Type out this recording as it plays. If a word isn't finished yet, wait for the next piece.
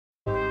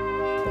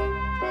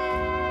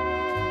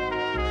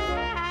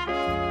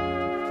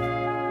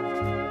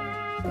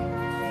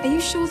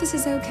sure this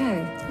is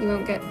okay? You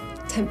won't get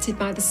tempted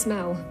by the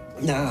smell?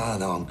 No,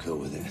 I'm cool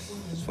with it.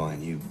 It's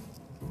fine. You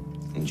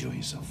enjoy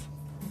yourself.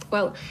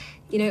 Well,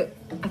 you know,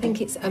 I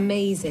think it's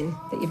amazing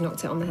that you've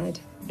knocked it on the head.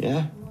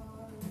 Yeah?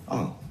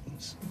 Oh,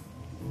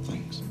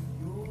 thanks.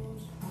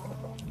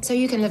 So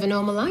you can live a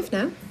normal life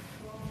now?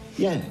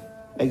 Yeah,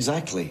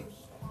 exactly.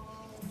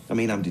 I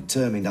mean, I'm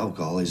determined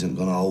alcohol isn't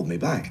going to hold me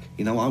back.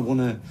 You know, I want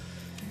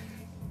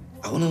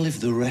to live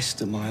the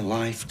rest of my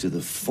life to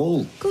the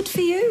full. Good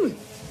for you.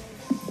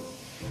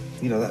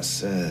 You know,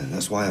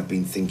 that's why I've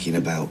been thinking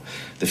about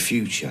the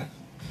future.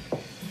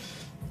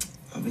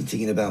 I've been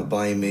thinking about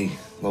buying me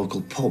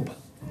local pub.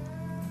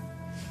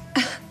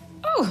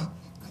 Oh,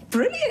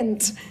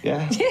 brilliant.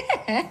 Yeah?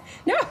 Yeah.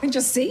 No, I can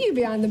just see you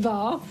behind the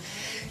bar,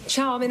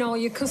 charming all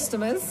your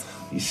customers.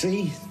 You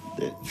see?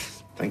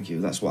 Thank you,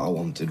 that's what I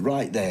wanted,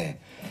 right there.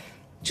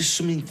 Just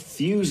some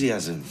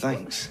enthusiasm,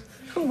 thanks.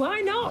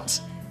 Why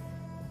not?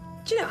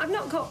 Do you know, I've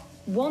not got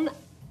 1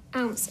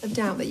 ounce of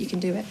doubt that you can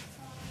do it.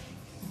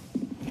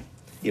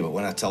 Yeah, but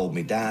when I told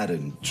me Dad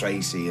and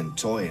Tracy and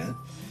Toyah,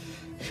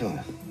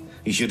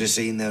 you should have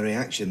seen their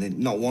reaction.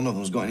 Not one of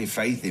them's got any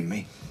faith in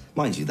me.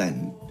 Mind you,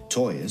 then,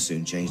 Toyah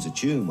soon changed the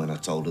tune when I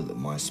told her that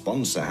my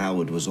sponsor,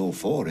 Howard, was all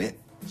for it,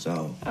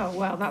 so... Oh,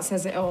 well, that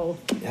says it all.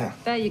 Yeah.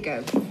 There you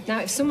go.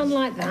 Now, if someone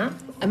like that,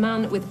 a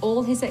man with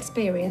all his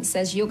experience,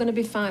 says you're going to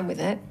be fine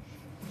with it,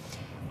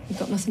 you've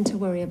got nothing to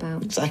worry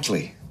about.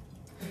 Exactly.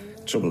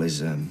 Trouble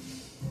is,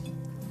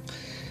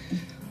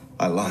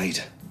 I lied.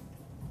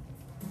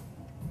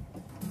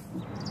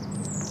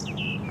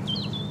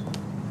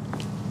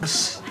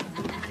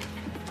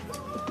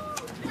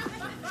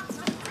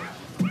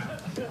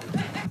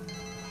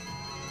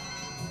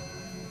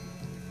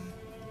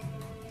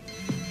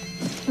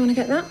 You want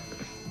to get that?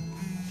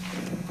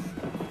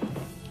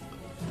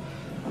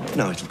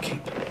 No, it'll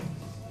keep.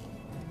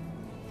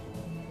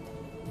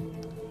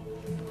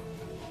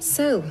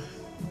 So,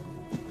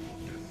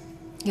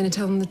 you going to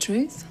tell them the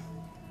truth?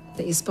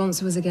 That your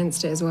sponsor was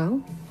against it as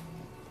well?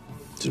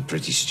 It's a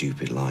pretty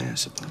stupid lie, I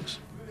suppose.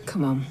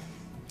 Come on.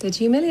 They'd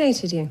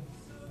humiliated you.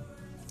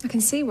 I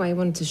can see why you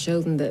wanted to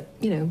show them that,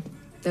 you know,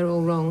 they're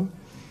all wrong.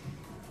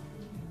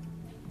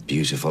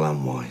 Beautiful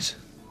and wise.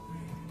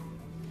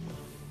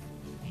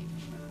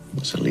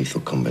 It's a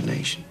lethal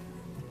combination.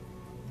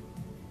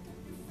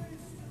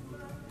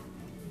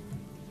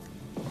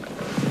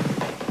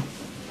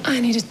 I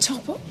need a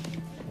top-up.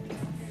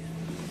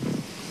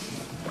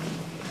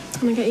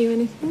 Can I get you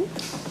anything?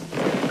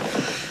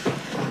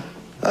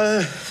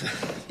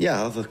 Yeah,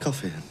 I'll have a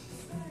coffee,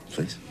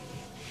 please.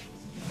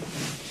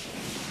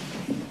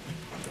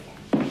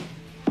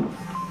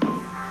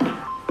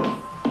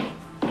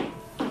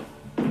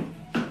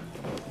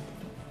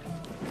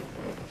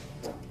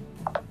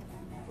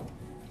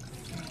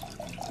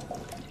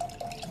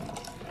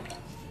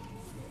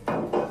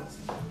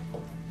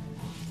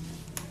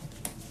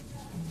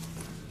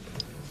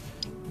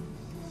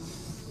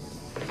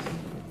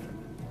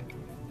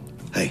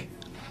 Hey.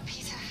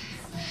 Peter.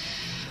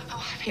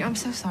 Oh, Peter, I'm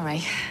so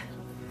sorry.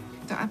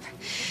 Do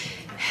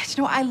you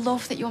know what? I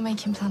love that you're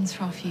making plans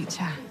for our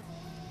future.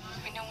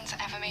 I mean, no one's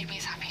ever made me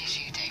as happy as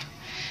you do.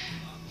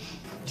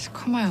 Just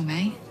come home,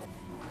 eh?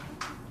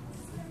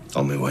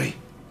 On my way.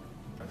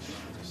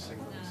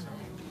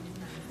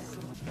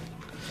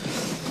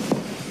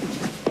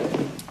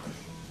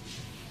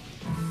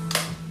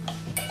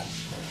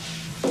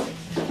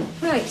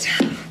 Right,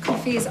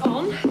 coffee is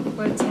on.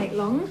 Won't take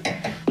long.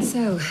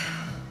 So,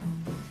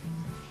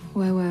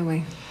 where were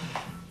we?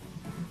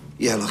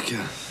 Yeah, look,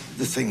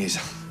 the thing is,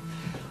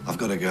 I've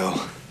got to go.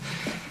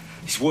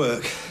 It's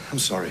work. I'm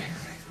sorry.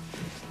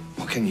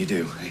 What can you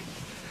do, eh?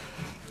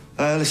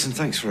 Listen,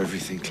 thanks for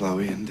everything,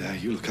 Chloe, and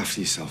you look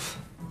after yourself.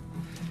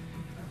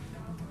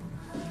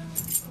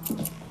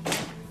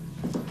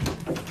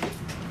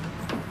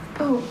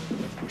 Oh.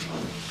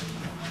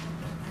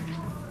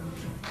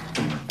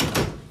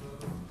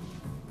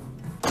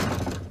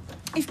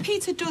 If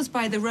Peter does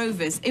buy the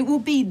Rovers, it will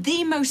be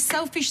the most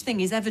selfish thing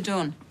he's ever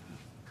done.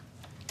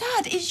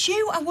 Dad, it's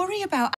you I worry about.